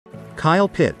Kyle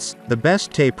Pitts, the best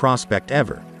Tay prospect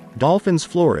ever. Dolphins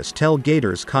Flores tell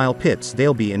Gators Kyle Pitts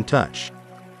they'll be in touch.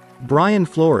 Brian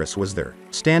Flores was there,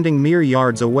 standing mere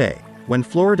yards away, when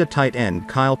Florida tight end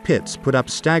Kyle Pitts put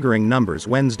up staggering numbers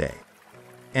Wednesday.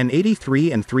 An 83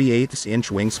 3/8 inch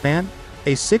wingspan?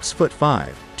 A 6'5",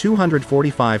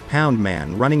 245-pound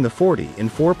man running the 40 in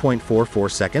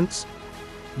 4.44 seconds?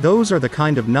 Those are the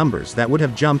kind of numbers that would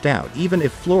have jumped out even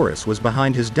if Flores was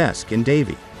behind his desk in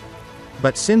Davie.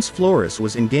 But since Flores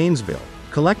was in Gainesville,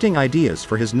 collecting ideas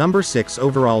for his number 6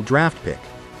 overall draft pick,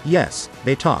 yes,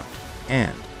 they talked.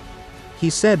 And he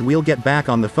said we'll get back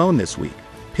on the phone this week,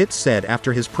 Pitts said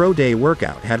after his pro day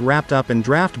workout had wrapped up and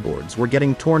draft boards were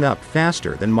getting torn up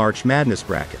faster than March Madness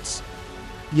brackets.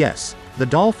 Yes, the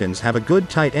Dolphins have a good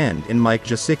tight end in Mike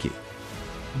Gesicki.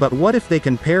 But what if they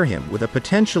can pair him with a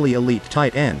potentially elite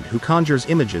tight end who conjures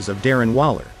images of Darren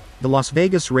Waller, the Las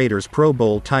Vegas Raiders Pro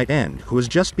Bowl tight end who is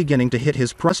just beginning to hit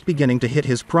his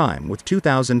prime with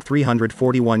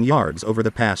 2,341 yards over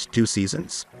the past 2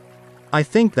 seasons? I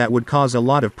think that would cause a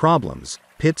lot of problems,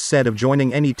 Pitts said of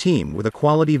joining any team with a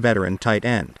quality veteran tight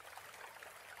end.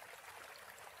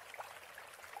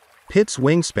 Pitts'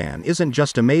 wingspan isn't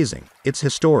just amazing, it's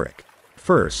historic.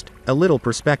 First, a little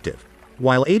perspective.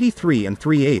 While 83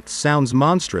 3/8 sounds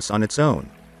monstrous on its own,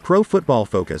 Pro Football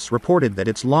Focus reported that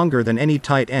it's longer than any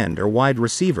tight end or wide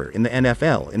receiver in the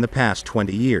NFL in the past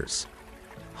 20 years.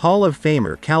 Hall of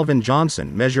Famer Calvin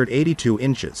Johnson measured 82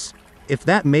 inches. If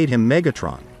that made him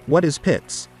Megatron, what is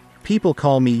Pitts? People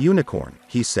call me Unicorn,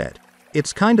 he said.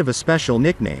 It's kind of a special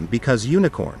nickname because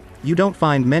unicorn, you don't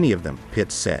find many of them,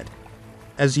 Pitts said.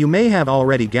 As you may have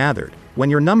already gathered,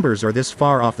 when your numbers are this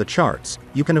far off the charts,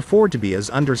 you can afford to be as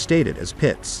understated as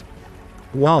Pitts.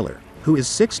 Waller, who is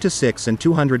 6'6" and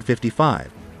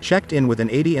 255, checked in with an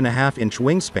 80.5-inch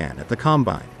wingspan at the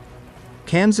Combine.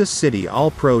 Kansas City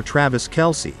All-Pro Travis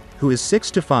Kelce, who is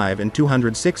 6'5" and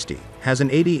 260, has an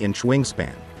 80-inch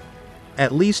wingspan.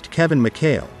 At least Kevin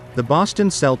McHale, the Boston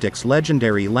Celtics'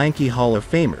 legendary lanky Hall of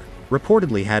Famer,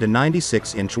 reportedly had a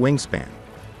 96-inch wingspan.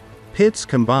 Pitts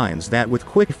combines that with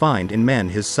quick find in men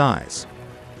his size.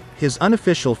 His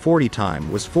unofficial 40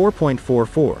 time was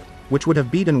 4.44, which would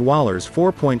have beaten Waller's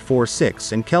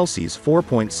 4.46 and Kelce's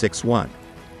 4.61.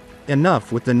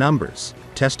 Enough with the numbers.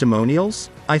 Testimonials?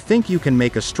 I think you can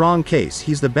make a strong case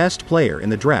he's the best player in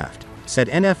the draft, said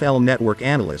NFL Network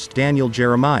analyst Daniel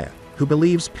Jeremiah, who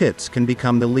believes Pitts can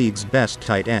become the league's best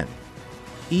tight end.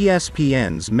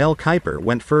 ESPN's Mel Kiper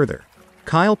went further.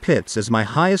 Kyle Pitts is my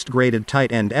highest-graded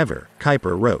tight end ever,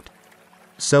 Kiper wrote.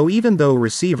 So even though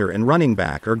receiver and running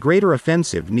back are greater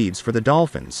offensive needs for the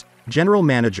Dolphins, General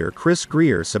Manager Chris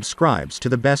Grier subscribes to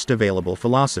the best available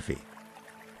philosophy.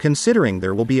 Considering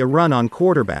there will be a run on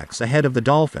quarterbacks ahead of the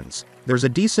Dolphins, there's a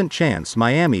decent chance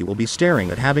Miami will be staring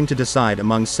at having to decide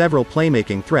among several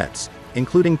playmaking threats,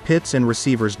 including Pitts and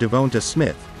receivers Devonta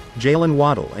Smith, Jalen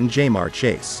Waddle and Jamar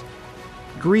Chase.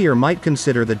 Grier might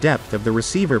consider the depth of the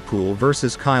receiver pool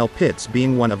versus Kyle Pitts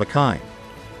being one of a kind.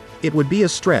 It would be a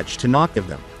stretch to knock of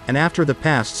them, and after the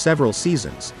past several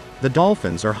seasons, the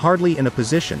Dolphins are hardly in a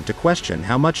position to question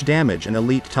how much damage an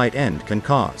elite tight end can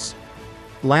cause.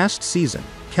 Last season,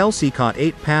 Kelce caught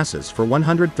 8 passes for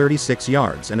 136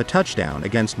 yards and a touchdown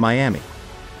against Miami.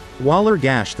 Waller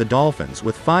gashed the Dolphins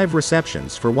with 5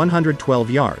 receptions for 112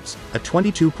 yards, a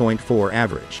 22.4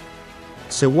 average.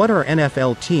 So what are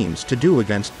NFL teams to do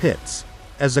against Pitts?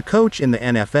 As a coach in the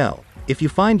NFL, if you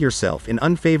find yourself in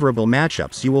unfavorable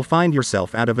matchups you will find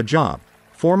yourself out of a job,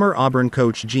 former Auburn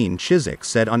coach Gene Chizik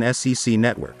said on SEC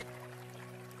Network.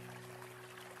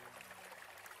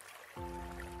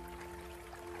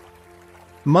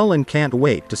 Mullen can't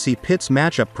wait to see Pitts'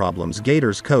 matchup problems.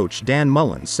 Gators coach Dan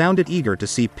Mullen sounded eager to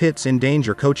see Pitts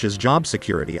endanger coach's job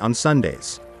security on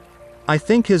Sundays. I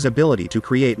think his ability to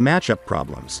create matchup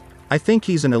problems. I think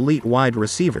he's an elite wide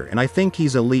receiver and I think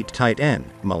he's elite tight end,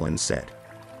 Mullen said.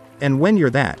 And when you're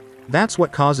that's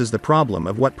what causes the problem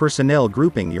of what personnel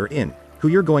grouping you're in, who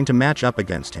you're going to match up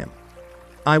against him.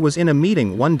 I was in a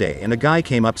meeting one day and a guy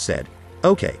came up said,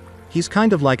 okay, he's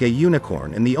kind of like a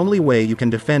unicorn and the only way you can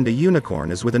defend a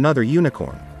unicorn is with another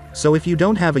unicorn, so if you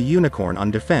don't have a unicorn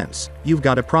on defense, you've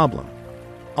got a problem.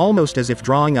 Almost as if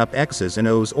drawing up X's and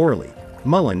O's orally,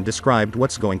 Mullen described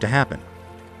what's going to happen.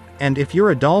 And if you're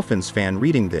a Dolphins fan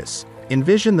reading this,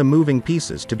 envision the moving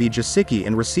pieces to be Gesicki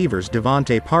and receivers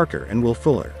Devontae Parker and Will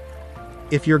Fuller.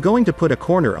 If you're going to put a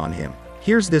corner on him,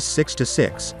 here's this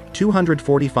 6'6",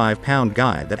 245-pound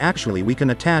guy that actually we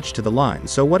can attach to the line,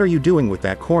 so what are you doing with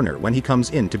that corner when he comes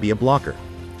in to be a blocker?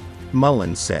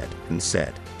 Mullen said,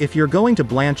 if you're going to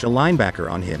blanch a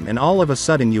linebacker on him and all of a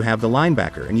sudden you have the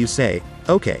linebacker and you say,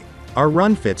 okay, our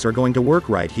run fits are going to work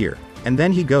right here, and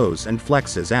then he goes and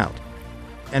flexes out.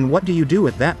 And what do you do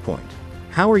at that point?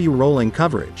 How are you rolling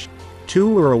coverage?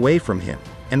 Two are away from him.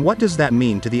 And what does that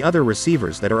mean to the other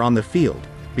receivers that are on the field?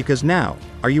 Because now,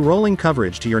 are you rolling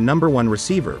coverage to your number one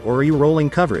receiver or are you rolling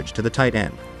coverage to the tight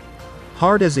end?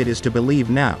 Hard as it is to believe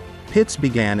now, Pitts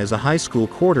began as a high school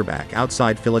quarterback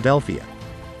outside Philadelphia.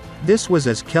 This was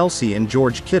as Kelsey and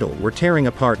George Kittle were tearing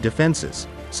apart defenses,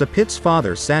 so Pitts'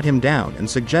 father sat him down and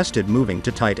suggested moving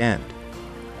to tight end.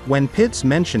 When Pitts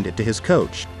mentioned it to his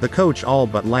coach, the coach all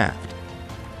but laughed.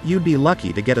 "You'd be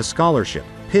lucky to get a scholarship,"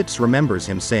 Pitts remembers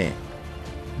him saying.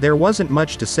 There wasn't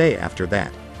much to say after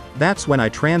that. "That's when I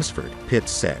transferred,"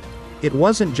 Pitts said. It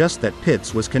wasn't just that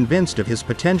Pitts was convinced of his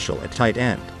potential at tight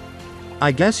end.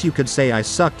 "I guess you could say I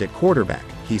sucked at quarterback,"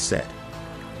 he said.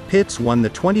 Pitts won the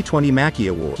 2020 Mackey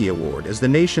Award as the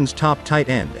nation's top tight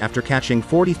end after catching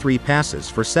 43 passes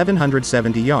for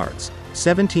 770 yards,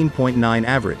 17.9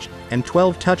 average, and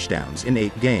 12 touchdowns in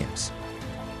 8 games.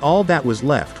 All that was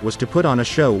left was to put on a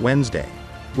show Wednesday.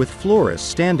 With Flores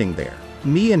standing there.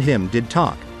 "Me and him did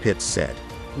talk," Pitts said.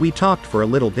 "We talked for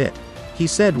a little bit. He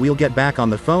said we'll get back on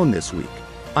the phone this week.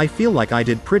 I feel like I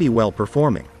did pretty well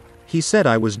performing. He said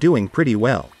I was doing pretty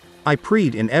well. I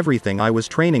preed in everything I was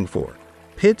training for."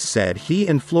 Pitts said he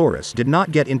and Flores did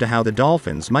not get into how the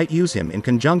Dolphins might use him in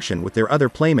conjunction with their other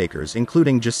playmakers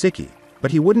including Gesicki, but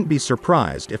he wouldn't be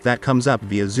surprised if that comes up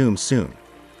via Zoom soon.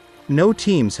 "No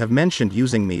teams have mentioned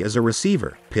using me as a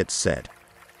receiver," Pitts said.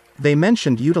 "They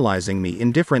mentioned utilizing me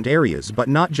in different areas but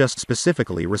not just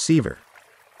specifically receiver.